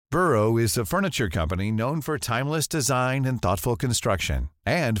Burrow is a furniture company known for timeless design and thoughtful construction,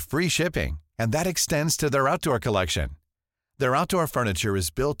 and free shipping, and that extends to their outdoor collection. Their outdoor furniture is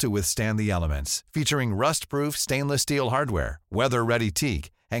built to withstand the elements, featuring rust-proof stainless steel hardware, weather-ready teak,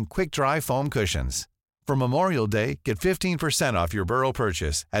 and quick-dry foam cushions. For Memorial Day, get 15% off your Burrow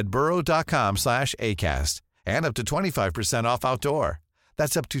purchase at burrow.com/ACAST and up to 25% off outdoor.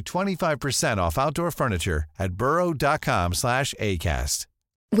 That's up to 25% off outdoor furniture at burrow.com/ACAST.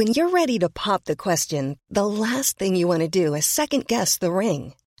 When you're ready to pop the question, the last thing you want to do is second-guess the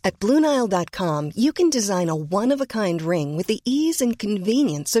ring. At BlueNile.com, you can design a one-of-a-kind ring with the ease and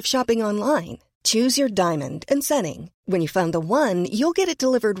convenience of shopping online. Choose your diamond and setting. When you find the one, you'll get it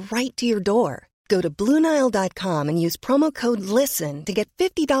delivered right to your door. Go to BlueNile.com and use promo code LISTEN to get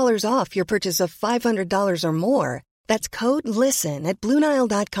 $50 off your purchase of $500 or more. That's code LISTEN at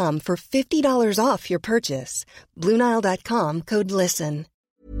BlueNile.com for $50 off your purchase. BlueNile.com, code LISTEN.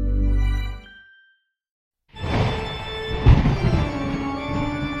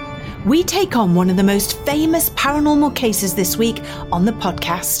 We take on one of the most famous paranormal cases this week on the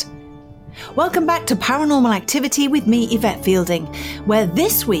podcast. Welcome back to Paranormal Activity with me, Yvette Fielding, where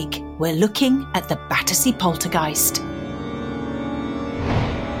this week we're looking at the Battersea Poltergeist.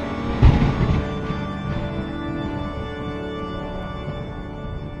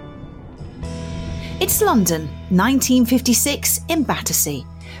 It's London, 1956 in Battersea.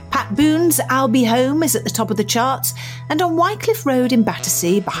 Pat Boone's I'll Be Home is at the top of the charts, and on Wycliffe Road in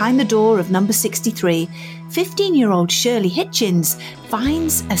Battersea, behind the door of number 63, 15-year-old Shirley Hitchins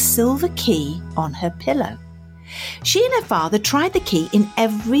finds a silver key on her pillow. She and her father tried the key in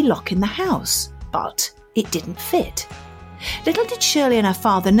every lock in the house, but it didn't fit. Little did Shirley and her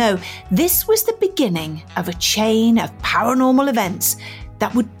father know this was the beginning of a chain of paranormal events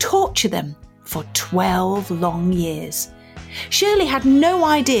that would torture them for 12 long years. Shirley had no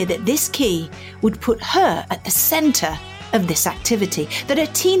idea that this key would put her at the centre of this activity, that her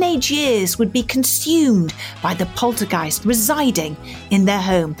teenage years would be consumed by the poltergeist residing in their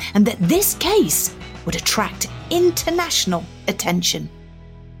home, and that this case would attract international attention.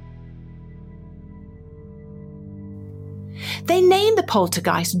 They named the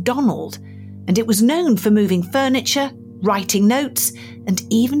poltergeist Donald, and it was known for moving furniture, writing notes, and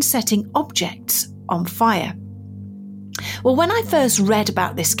even setting objects on fire. Well, when I first read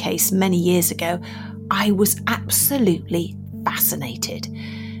about this case many years ago, I was absolutely fascinated.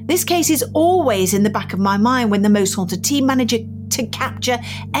 This case is always in the back of my mind when the Most Haunted team manage to capture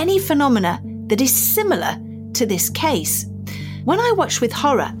any phenomena that is similar to this case. When I watched with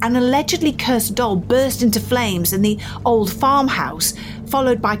horror an allegedly cursed doll burst into flames in the old farmhouse,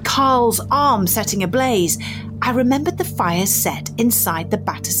 followed by Carl's arm setting ablaze, I remembered the fires set inside the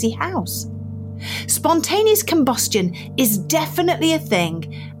Battersea house. Spontaneous combustion is definitely a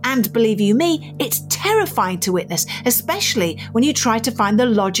thing, and believe you me, it's terrifying to witness, especially when you try to find the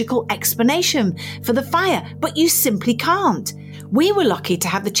logical explanation for the fire, but you simply can't. We were lucky to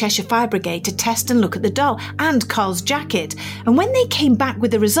have the Cheshire Fire Brigade to test and look at the doll and Carl's jacket, and when they came back with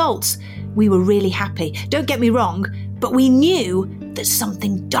the results, we were really happy. Don't get me wrong, but we knew that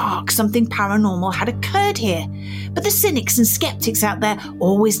something dark, something paranormal had occurred here. But the cynics and skeptics out there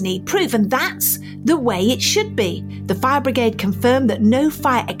always need proof, and that's the way it should be. The fire brigade confirmed that no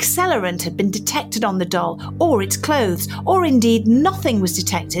fire accelerant had been detected on the doll or its clothes, or indeed nothing was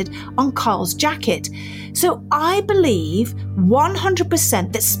detected on Carl's jacket. So I believe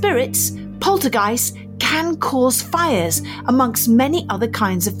 100% that spirits, poltergeists, can cause fires amongst many other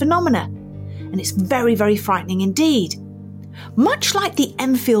kinds of phenomena. And it's very, very frightening indeed. Much like the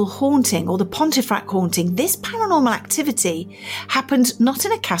Enfield haunting or the Pontefract haunting, this paranormal activity happened not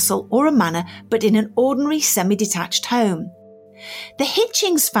in a castle or a manor, but in an ordinary semi-detached home. The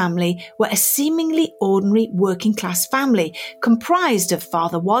Hitchins family were a seemingly ordinary working-class family, comprised of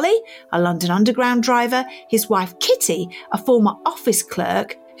Father Wally, a London Underground driver, his wife Kitty, a former office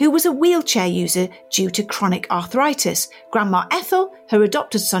clerk, who was a wheelchair user due to chronic arthritis, Grandma Ethel, her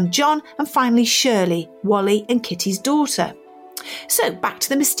adopted son John, and finally Shirley, Wally and Kitty's daughter. So back to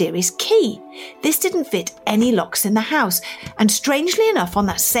the mysterious key. This didn't fit any locks in the house, and strangely enough, on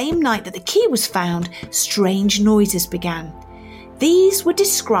that same night that the key was found, strange noises began. These were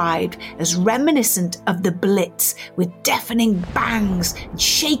described as reminiscent of the Blitz, with deafening bangs and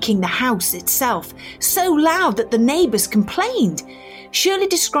shaking the house itself, so loud that the neighbours complained. Shirley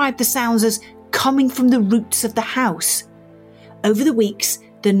described the sounds as coming from the roots of the house. Over the weeks,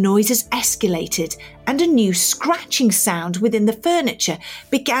 the noises escalated, and a new scratching sound within the furniture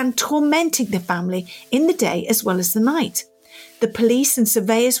began tormenting the family in the day as well as the night. The police and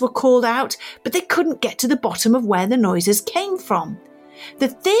surveyors were called out, but they couldn't get to the bottom of where the noises came from. The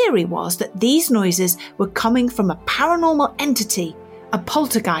theory was that these noises were coming from a paranormal entity, a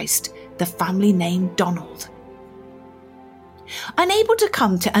poltergeist, the family named Donald. Unable to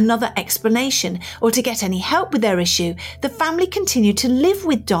come to another explanation or to get any help with their issue, the family continued to live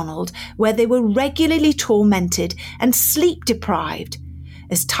with Donald, where they were regularly tormented and sleep deprived.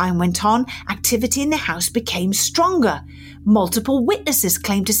 As time went on, activity in the house became stronger. Multiple witnesses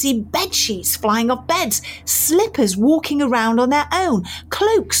claimed to see bedsheets flying off beds, slippers walking around on their own,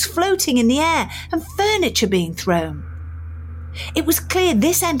 cloaks floating in the air, and furniture being thrown. It was clear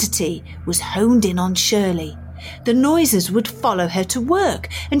this entity was honed in on Shirley. The noises would follow her to work,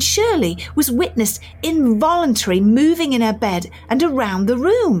 and Shirley was witnessed involuntarily moving in her bed and around the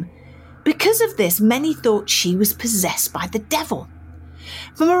room. Because of this, many thought she was possessed by the devil.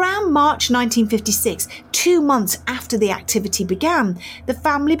 From around March 1956, 2 months after the activity began, the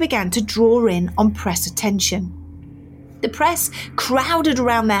family began to draw in on press attention. The press crowded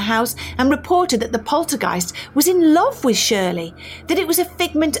around their house and reported that the poltergeist was in love with Shirley, that it was a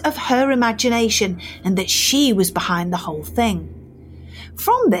figment of her imagination, and that she was behind the whole thing.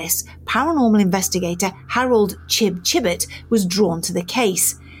 From this, paranormal investigator Harold Chib Chibbett was drawn to the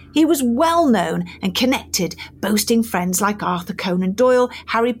case. He was well known and connected, boasting friends like Arthur Conan Doyle,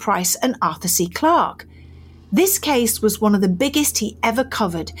 Harry Price, and Arthur C. Clarke. This case was one of the biggest he ever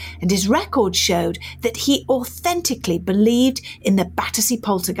covered, and his record showed that he authentically believed in the Battersea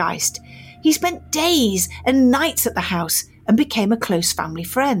poltergeist. He spent days and nights at the house and became a close family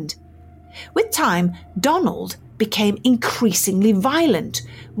friend. With time, Donald became increasingly violent.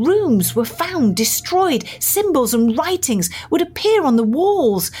 Rooms were found destroyed, symbols and writings would appear on the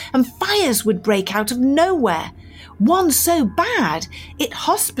walls, and fires would break out of nowhere. One so bad, it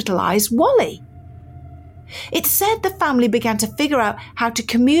hospitalised Wally. It's said the family began to figure out how to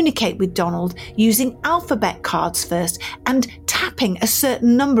communicate with Donald using alphabet cards first and tapping a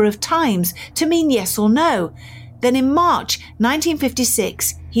certain number of times to mean yes or no. Then in March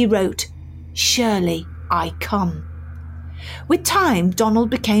 1956, he wrote, "Shirley, I come." With time, Donald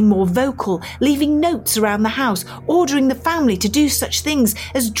became more vocal, leaving notes around the house, ordering the family to do such things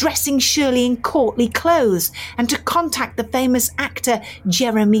as dressing Shirley in courtly clothes and to contact the famous actor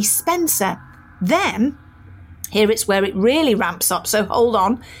Jeremy Spencer. Then, here it's where it really ramps up, so hold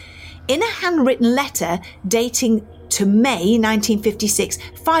on. In a handwritten letter dating to May 1956,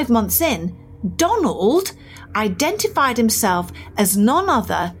 5 months in, Donald identified himself as none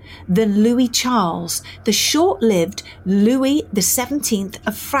other than Louis Charles, the short-lived Louis XVII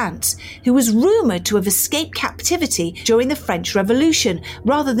of France, who was rumoured to have escaped captivity during the French Revolution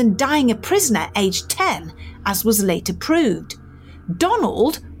rather than dying a prisoner aged 10, as was later proved.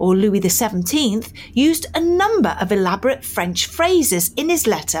 Donald, or Louis XVII, used a number of elaborate French phrases in his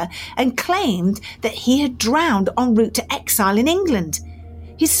letter and claimed that he had drowned en route to exile in England.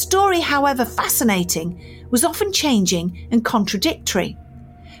 His story, however fascinating, was often changing and contradictory.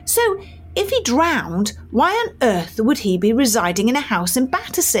 So, if he drowned, why on earth would he be residing in a house in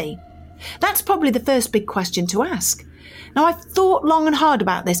Battersea? That's probably the first big question to ask. Now, I've thought long and hard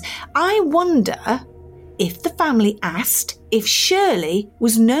about this. I wonder if the family asked if Shirley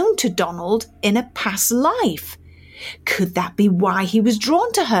was known to Donald in a past life. Could that be why he was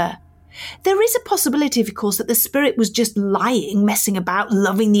drawn to her? There is a possibility, of course, that the spirit was just lying, messing about,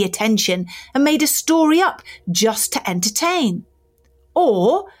 loving the attention, and made a story up just to entertain.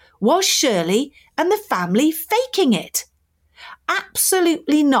 Or was Shirley and the family faking it?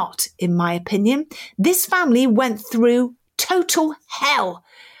 Absolutely not, in my opinion. This family went through total hell.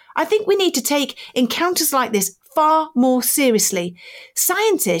 I think we need to take encounters like this far more seriously.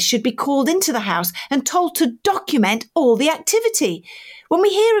 Scientists should be called into the house and told to document all the activity. When we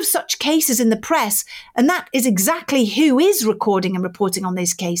hear of such cases in the press, and that is exactly who is recording and reporting on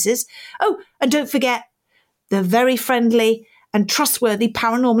these cases. Oh, and don't forget, the very friendly and trustworthy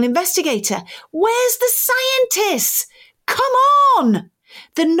paranormal investigator. Where's the scientists? Come on!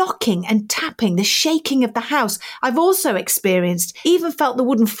 The knocking and tapping, the shaking of the house, I've also experienced, even felt the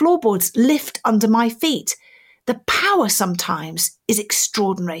wooden floorboards lift under my feet. The power sometimes is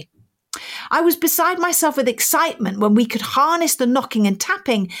extraordinary. I was beside myself with excitement when we could harness the knocking and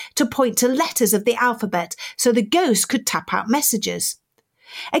tapping to point to letters of the alphabet so the ghost could tap out messages.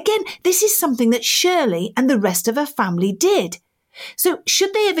 Again, this is something that Shirley and the rest of her family did. So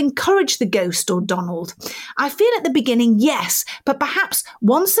should they have encouraged the ghost or Donald? I feel at the beginning, yes, but perhaps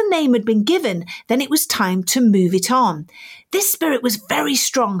once the name had been given, then it was time to move it on. This spirit was very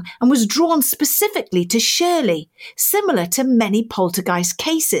strong and was drawn specifically to Shirley, similar to many poltergeist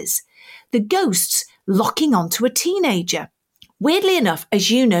cases. The ghosts locking onto a teenager. Weirdly enough, as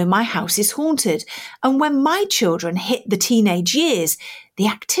you know, my house is haunted, and when my children hit the teenage years, the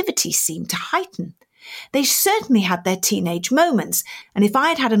activities seemed to heighten. They certainly had their teenage moments, and if I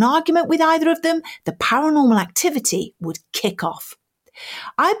had had an argument with either of them, the paranormal activity would kick off.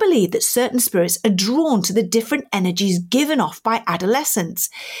 I believe that certain spirits are drawn to the different energies given off by adolescents.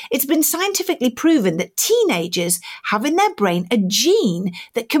 It's been scientifically proven that teenagers have in their brain a gene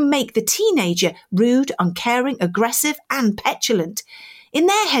that can make the teenager rude, uncaring, aggressive, and petulant. In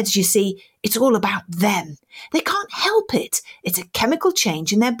their heads, you see, it's all about them. They can't help it. It's a chemical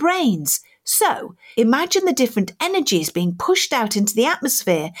change in their brains. So, imagine the different energies being pushed out into the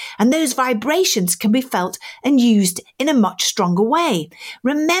atmosphere, and those vibrations can be felt and used in a much stronger way.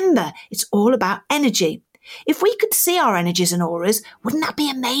 Remember, it's all about energy. If we could see our energies and auras, wouldn't that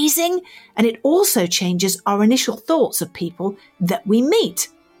be amazing? And it also changes our initial thoughts of people that we meet.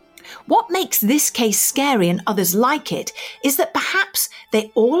 What makes this case scary and others like it is that perhaps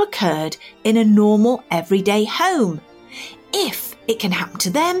they all occurred in a normal, everyday home. If it can happen to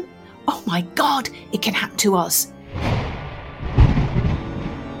them, oh my God, it can happen to us.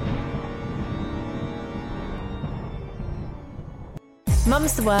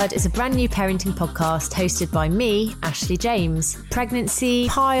 Mum's the Word is a brand new parenting podcast hosted by me, Ashley James. Pregnancy,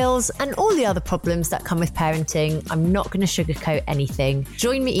 piles, and all the other problems that come with parenting, I'm not going to sugarcoat anything.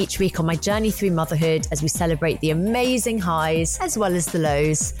 Join me each week on my journey through motherhood as we celebrate the amazing highs as well as the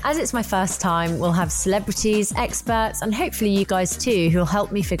lows. As it's my first time, we'll have celebrities, experts, and hopefully you guys too, who'll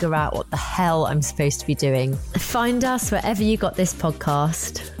help me figure out what the hell I'm supposed to be doing. Find us wherever you got this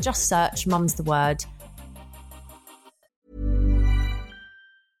podcast. Just search Mum's the Word.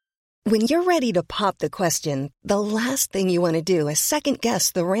 When you're ready to pop the question, the last thing you want to do is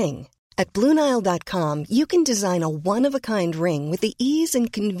second-guess the ring. At BlueNile.com, you can design a one-of-a-kind ring with the ease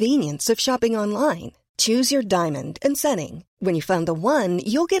and convenience of shopping online. Choose your diamond and setting. When you find the one,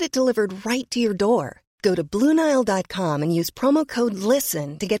 you'll get it delivered right to your door. Go to BlueNile.com and use promo code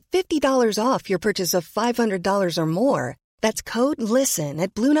LISTEN to get $50 off your purchase of $500 or more. That's code LISTEN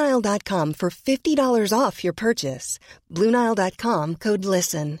at BlueNile.com for $50 off your purchase. BlueNile.com, code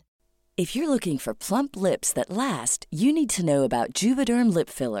LISTEN. If you're looking for plump lips that last, you need to know about Juvederm lip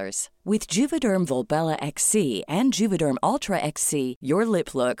fillers. With Juvederm Volbella XC and Juvederm Ultra XC, your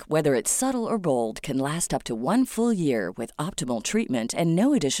lip look, whether it's subtle or bold, can last up to 1 full year with optimal treatment and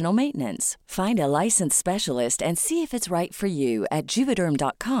no additional maintenance. Find a licensed specialist and see if it's right for you at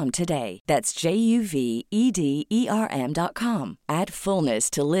Juvederm.com today. That's JUVEDERM.com. Add fullness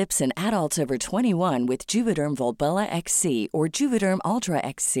to lips in adults over 21 with Juvederm Volbella XC or Juvederm Ultra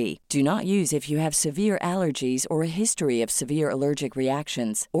XC. Do not use if you have severe allergies or a history of severe allergic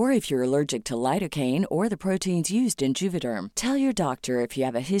reactions, or if you're allergic to lidocaine or the proteins used in Juvederm. Tell your doctor if you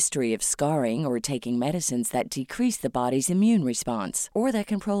have a history of scarring or taking medicines that decrease the body's immune response or that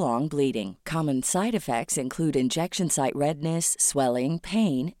can prolong bleeding. Common side effects include injection site redness, swelling,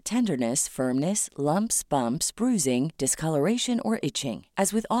 pain, tenderness, firmness, lumps, bumps, bruising, discoloration, or itching.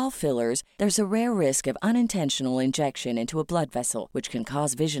 As with all fillers, there's a rare risk of unintentional injection into a blood vessel, which can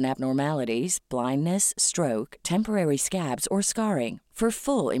cause vision abnormalities, blindness, stroke, temporary scabs, or scarring. For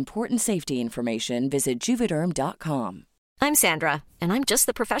full, important safety information, visit Juvederm.com. I'm Sandra, and I'm just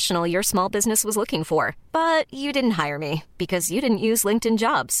the professional your small business was looking for. But you didn't hire me because you didn't use LinkedIn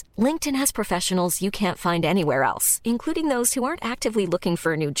Jobs. LinkedIn has professionals you can't find anywhere else, including those who aren't actively looking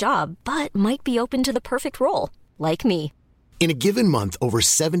for a new job, but might be open to the perfect role, like me. In a given month, over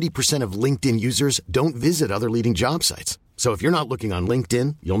 70% of LinkedIn users don't visit other leading job sites. So if you're not looking on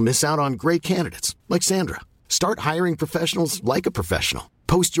LinkedIn, you'll miss out on great candidates like Sandra. Start hiring professionals like a professional.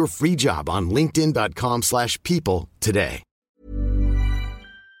 Post your free job on linkedin.com/people today.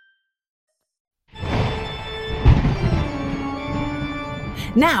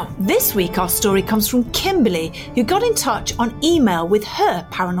 Now, this week our story comes from Kimberly, who got in touch on email with her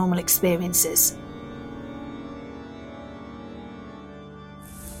paranormal experiences.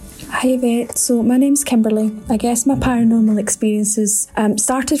 Hi Yvette, so my name's Kimberly. I guess my paranormal experiences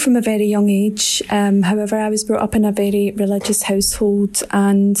started from a very young age. However, I was brought up in a very religious household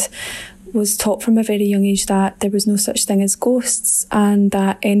and was taught from a very young age that there was no such thing as ghosts and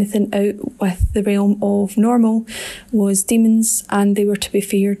that anything out with the realm of normal was demons and they were to be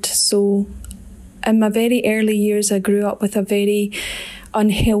feared. So in my very early years, I grew up with a very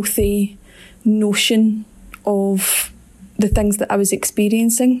unhealthy notion of the things that I was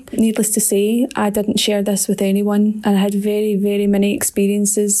experiencing. Needless to say, I didn't share this with anyone and I had very, very many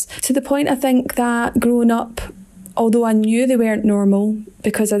experiences to the point I think that growing up, although I knew they weren't normal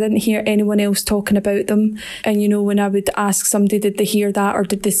because I didn't hear anyone else talking about them, and you know, when I would ask somebody did they hear that or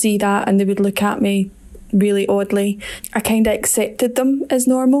did they see that, and they would look at me really oddly. I kind of accepted them as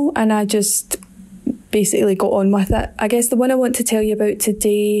normal, and I just basically got on with it. I guess the one I want to tell you about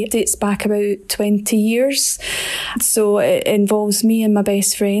today dates back about 20 years. So it involves me and my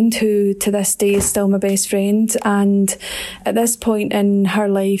best friend, who to this day is still my best friend. And at this point in her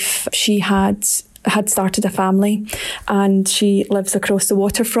life, she had started a family, and she lives across the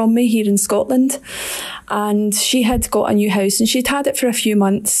water from me here in Scotland. And she had got a new house, and she'd had it for a few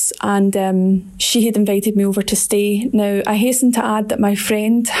months, and she had invited me over to stay. Now, I hasten to add that my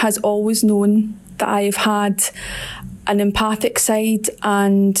friend has always known that I have had an empathic side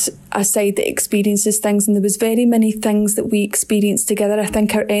and a side that experiences things, and there was very many things that we experienced together. I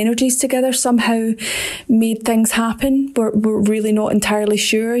think our energies together somehow made things happen. We're really not entirely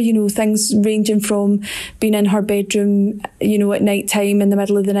sure, things ranging from being in her bedroom, at night time in the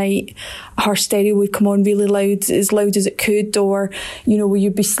middle of the night, her stereo would come on really loud as it could, or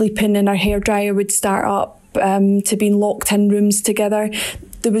you'd be sleeping and her hairdryer would start up, to being locked in rooms together.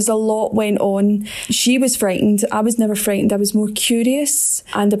 There was a lot went on. She was frightened. I was never frightened. I was more curious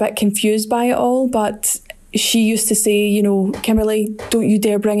and a bit confused by it all. But she used to say, Kimberly, don't you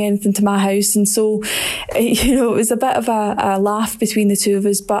dare bring anything to my house. And so, it was a bit of a laugh between the two of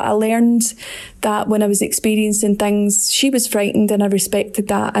us. But I learned that when I was experiencing things, she was frightened, and I respected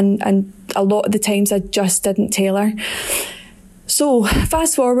that. And a lot of the times I just didn't tell her. So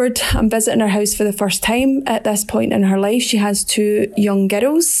fast forward, I'm visiting her house for the first time. At this point in her life, she has 2 young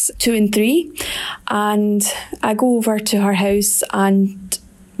girls, 2 and 3. And I go over to her house and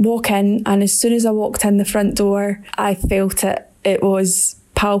walk in. And as soon as I walked in the front door, I felt it. It was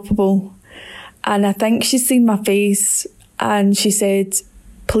palpable. And I think she's seen my face, and she said,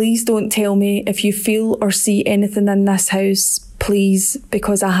 please don't tell me if you feel or see anything in this house, please,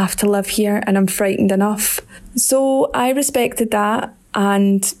 because I have to live here and I'm frightened enough. So I respected that,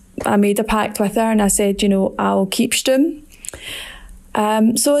 and I made a pact with her, and I said, I'll keep stum.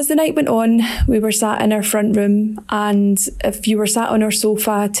 So as the night went on, we were sat in our front room, and if you were sat on our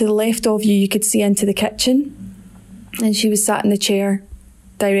sofa, to the left of you, you could see into the kitchen. And she was sat in the chair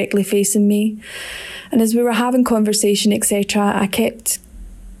directly facing me. And as we were having conversation, etc., I kept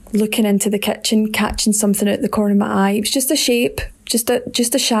looking into the kitchen, catching something out the corner of my eye. It was just a shape, just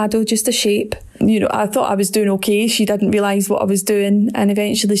a shadow, just a shape. I thought I was doing okay. She didn't realise what I was doing. And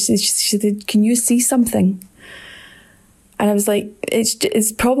eventually she said, can you see something? And I was like,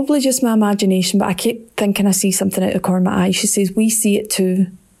 it's probably just my imagination, but I kept thinking I see something out the corner of my eye. She says, we see it too.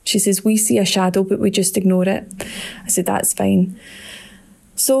 She says, we see a shadow, but we just ignore it. I said, that's fine.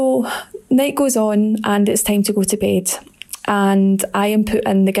 So night goes on, and it's time to go to bed. And I am put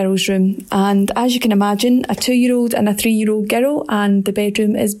in the girls' room, and as you can imagine, a 2-year-old and a 3-year-old girl, and the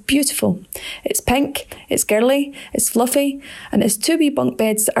bedroom is beautiful. It's pink, it's girly, it's fluffy, and it's 2 wee bunk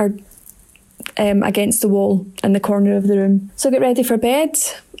beds that are against the wall in the corner of the room. So I get ready for bed,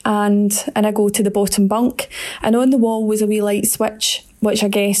 and I go to the bottom bunk, and on the wall was a wee light switch, which I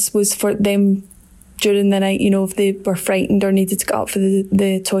guess was for them during the night, if they were frightened or needed to get up for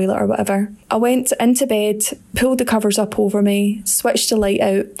the toilet or whatever. I went into bed, pulled the covers up over me, switched the light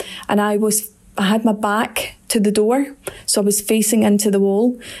out, and I had my back to the door, so I was facing into the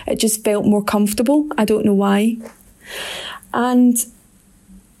wall. It just felt more comfortable. I don't know why. And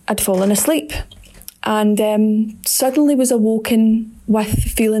I'd fallen asleep, and suddenly was awoken with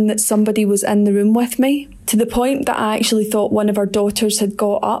feeling that somebody was in the room with me, to the point that I actually thought one of our daughters had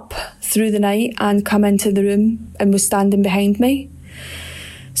got up through the night and come into the room and was standing behind me.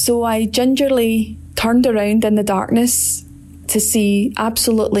 So I gingerly turned around in the darkness to see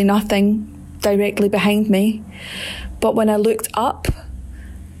absolutely nothing directly behind me. But when I looked up,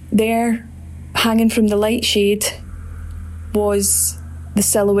 there, hanging from the light shade, was the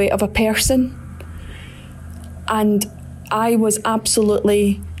silhouette of a person. And I was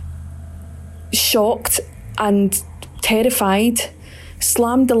absolutely shocked and terrified.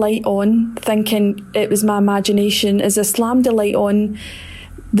 Slammed the light on, thinking it was my imagination. As I slammed the light on,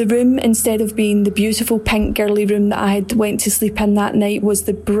 the room, instead of being the beautiful pink girly room that I had went to sleep in that night, was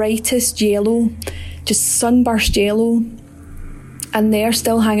the brightest yellow, just sunburst yellow. And there,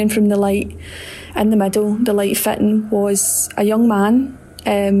 still hanging from the light in the middle, the light fitting, was a young man.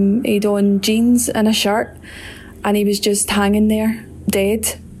 He'd on jeans and a shirt, and he was just hanging there,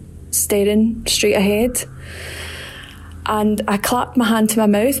 dead, staring straight ahead. And I clapped my hand to my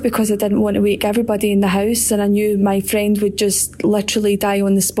mouth because I didn't want to wake everybody in the house, and I knew my friend would just literally die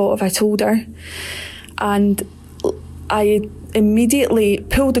on the spot if I told her. And I immediately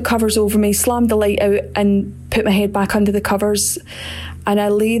pulled the covers over me, slammed the light out, and put my head back under the covers. And I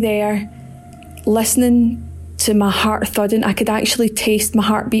lay there listening to my heart thudding. I could actually taste my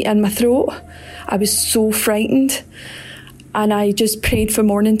heartbeat in my throat. I was so frightened. And I just prayed for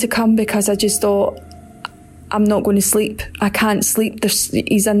morning to come, because I just thought, I'm not going to sleep. I can't sleep.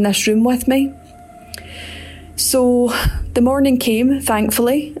 He's in this room with me. So the morning came,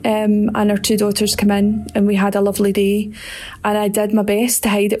 thankfully, and our 2 daughters came in, and we had a lovely day. And I did my best to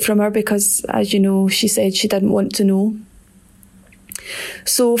hide it from her because, as you know, she said she didn't want to know.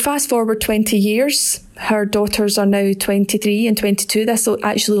 So fast forward 20 years, her daughters are now 23 and 22. This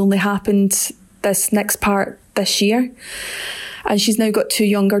actually only happened this next part this year. And she's now got 2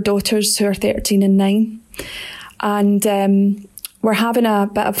 younger daughters who are 13 and 9. And we're having a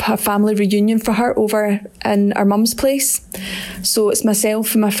bit of a family reunion for her over in our mum's place. So it's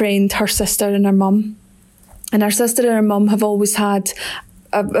myself and my friend, her sister and her mum. And our sister and her mum have always have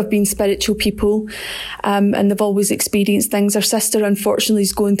been spiritual people, and they've always experienced things. Our sister, unfortunately,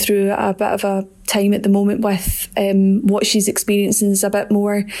 is going through a bit of a time at the moment with what she's experiencing is a bit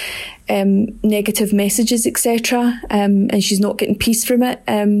more negative messages, etc., and she's not getting peace from it.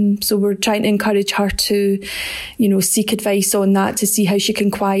 So we're trying to encourage her to, seek advice on that, to see how she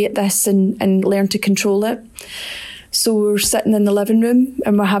can quiet this and learn to control it. So we're sitting in the living room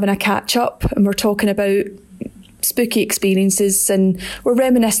and we're having a catch up, and we're talking about spooky experiences, and we're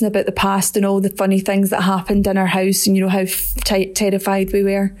reminiscing about the past and all the funny things that happened in our house, and how terrified we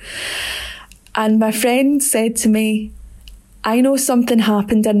were. And my friend said to me, I know something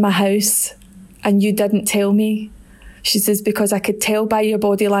happened in my house and you didn't tell me. She says, because I could tell by your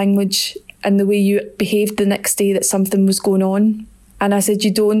body language and the way you behaved the next day that something was going on. And I said,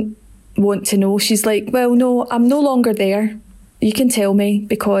 you don't want to know? She's like, well, no, I'm no longer there. You can tell me,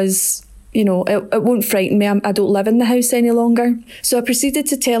 because it won't frighten me. I don't live in the house any longer. So I proceeded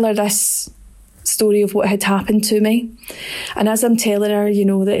to tell her this story of what had happened to me. And as I'm telling her,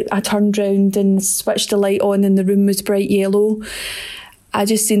 that I turned round and switched the light on and the room was bright yellow, I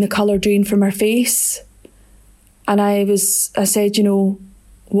just seen the colour drain from her face. And I said,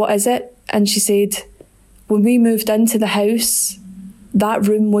 what is it? And she said, when we moved into the house, that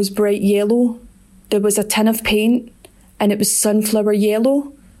room was bright yellow. There was a tin of paint and it was sunflower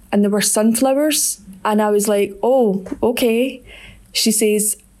yellow. And there were sunflowers. And I was like, oh, okay. She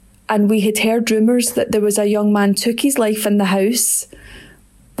says, and we had heard rumours that there was a young man took his life in the house.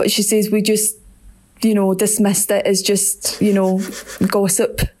 But she says, we just, dismissed it as just,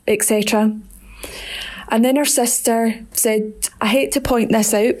 gossip, etc. And then her sister said, I hate to point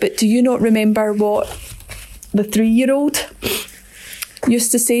this out, but do you not remember what the 3-year-old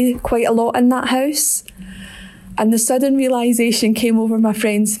used to say quite a lot in that house? And the sudden realisation came over my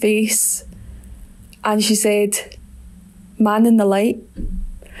friend's face. And she said, man in the light.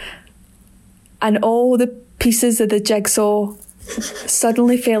 And all the pieces of the jigsaw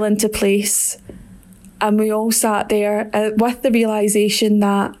suddenly fell into place. And we all sat there with the realisation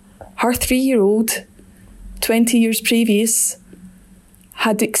that her 3-year-old, 20 years previous,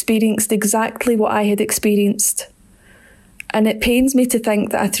 had experienced exactly what I had experienced. And it pains me to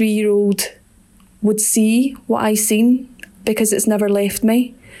think that a 3-year-old would see what I seen, because it's never left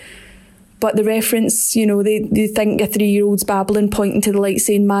me. But the reference, they think a 3-year-old's babbling, pointing to the light,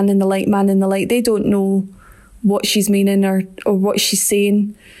 saying man in the light, man in the light. They don't know what she's meaning or what she's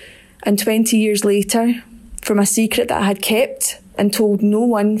saying. And 20 years later, from a secret that I had kept and told no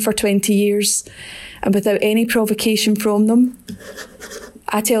one for 20 years, and without any provocation from them,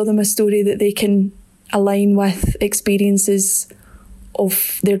 I tell them a story that they can align with experiences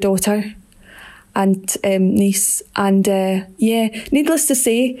of their daughter and niece. And needless to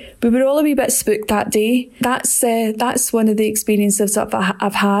say, we were all a wee bit spooked that day. That's one of the experiences that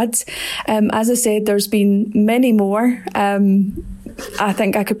I've had. As I said, there's been many more. I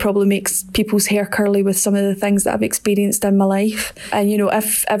think I could probably make people's hair curly with some of the things that I've experienced in my life. And,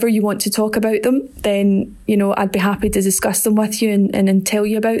 if ever you want to talk about them, then, I'd be happy to discuss them with you and tell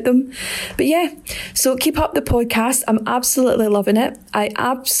you about them. But yeah, so keep up the podcast. I'm absolutely loving it. I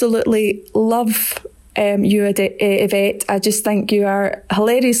absolutely love you, Yvette. I just think you are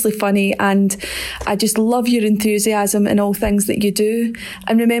hilariously funny, and I just love your enthusiasm in all things that you do.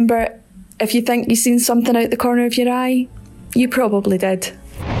 And remember, if you think you've seen something out the corner of your eye, you probably did.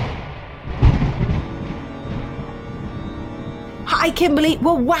 Hi, Kimberly.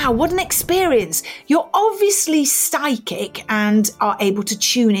 Well, wow, what an experience. You're obviously psychic and are able to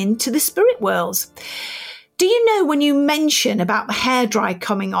tune in to the spirit worlds. Do you know, when you mention about the hairdryer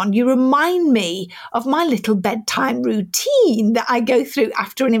coming on, you remind me of my little bedtime routine that I go through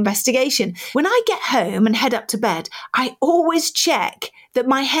after an investigation. When I get home and head up to bed, I always check that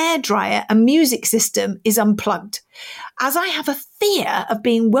my hairdryer and music system is unplugged, as I have a fear of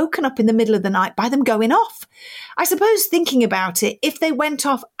being woken up in the middle of the night by them going off. I suppose thinking about it, if they went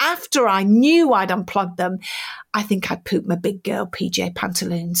off after I knew I'd unplugged them, I think I'd poop my big girl PJ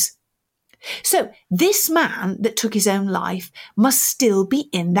pantaloons. So this man that took his own life must still be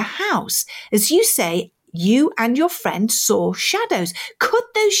in the house. As you say, you and your friend saw shadows. Could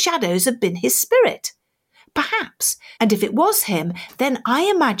those shadows have been his spirit? Perhaps. And if it was him, then I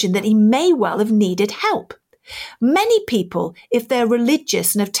imagine that he may well have needed help. Many people, if they're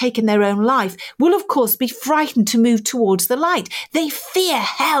religious and have taken their own life, will of course be frightened to move towards the light. They fear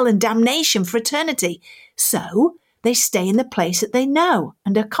hell and damnation for eternity. So they stay in the place that they know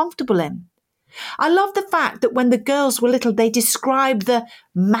and are comfortable in. I love the fact that when the girls were little, they described the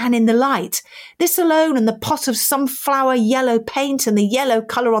man in the light. This alone and the pot of sunflower yellow paint and the yellow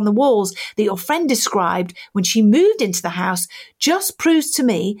colour on the walls that your friend described when she moved into the house just proves to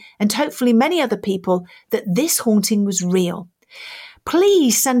me, and hopefully many other people, that this haunting was real.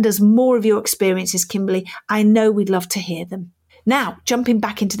 Please send us more of your experiences, Kimberly. I know we'd love to hear them. Now, jumping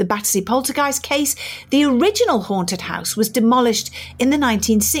back into the Battersea Poltergeist case, the original haunted house was demolished in the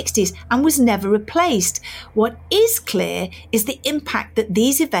 1960s and was never replaced. What is clear is the impact that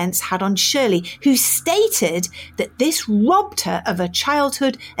these events had on Shirley, who stated that this robbed her of her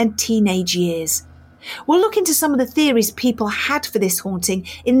childhood and teenage years. We'll look into some of the theories people had for this haunting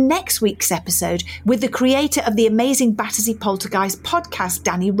in next week's episode with the creator of the amazing Battersea Poltergeist podcast,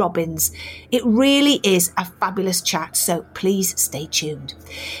 Danny Robbins. It really is a fabulous chat, so please stay tuned.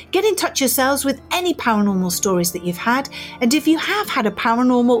 Get in touch yourselves with any paranormal stories that you've had, and if you have had a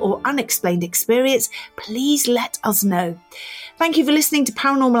paranormal or unexplained experience, please let us know. Thank you for listening to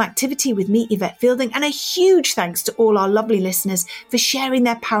Paranormal Activity with me, Yvette Fielding, and a huge thanks to all our lovely listeners for sharing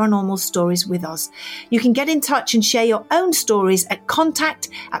their paranormal stories with us. You can get in touch and share your own stories at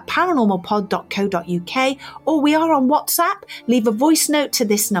contact@paranormalpod.co.uk, or we are on WhatsApp. Leave a voice note to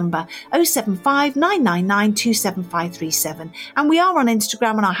this number, 075 999 27537, and we are on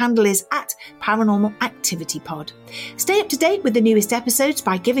Instagram and our handle is @paranormalactivitypod. Stay up to date with the newest episodes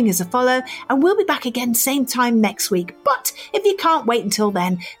by giving us a follow, and we'll be back again same time next week. But if you can't wait until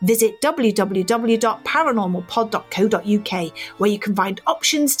then, visit www.paranormalpod.co.uk, where you can find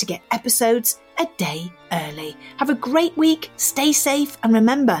options to get episodes a day early. Have a great week, stay safe, and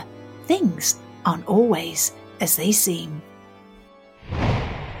remember, things aren't always as they seem.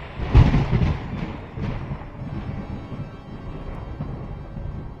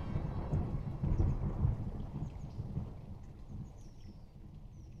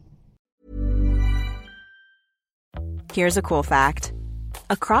 Here's a cool fact.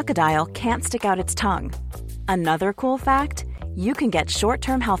 A crocodile can't stick out its tongue. Another cool fact, you can get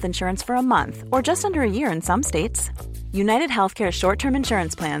short-term health insurance for a month or just under a year in some states. United Healthcare short-term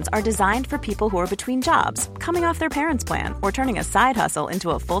insurance plans are designed for people who are between jobs, coming off their parents' plan, or turning a side hustle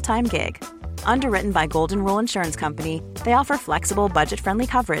into a full-time gig. Underwritten by Golden Rule Insurance Company, they offer flexible, budget-friendly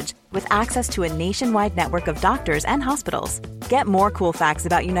coverage with access to a nationwide network of doctors and hospitals. Get more cool facts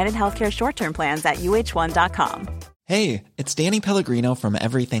about United Healthcare short-term plans at uh1.com. Hey, it's Danny Pellegrino from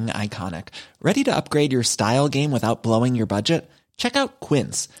Everything Iconic. Ready to upgrade your style game without blowing your budget? Check out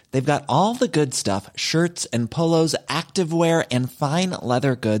Quince. They've got all the good stuff, shirts and polos, activewear, and fine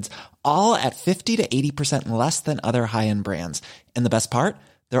leather goods, all at 50 to 80% less than other high-end brands. And the best part?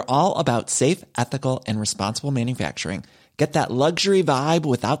 They're all about safe, ethical, and responsible manufacturing. Get that luxury vibe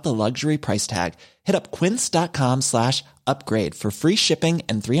without the luxury price tag. Hit up quince.com/upgrade for free shipping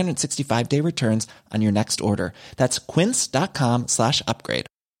and 365-day returns on your next order. That's quince.com/upgrade.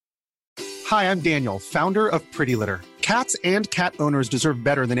 Hi, I'm Daniel, founder of Pretty Litter. Cats and cat owners deserve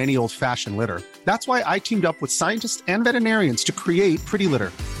better than any old-fashioned litter. That's why I teamed up with scientists and veterinarians to create Pretty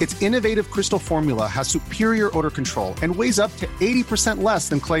Litter. Its innovative crystal formula has superior odor control and weighs up to 80% less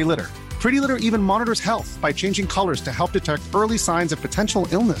than clay litter. Pretty Litter even monitors health by changing colors to help detect early signs of potential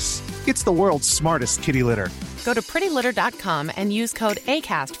illness. It's the world's smartest kitty litter. Go to prettylitter.com and use code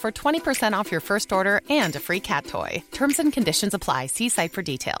ACAST for 20% off your first order and a free cat toy. Terms and conditions apply. See site for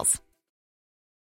details.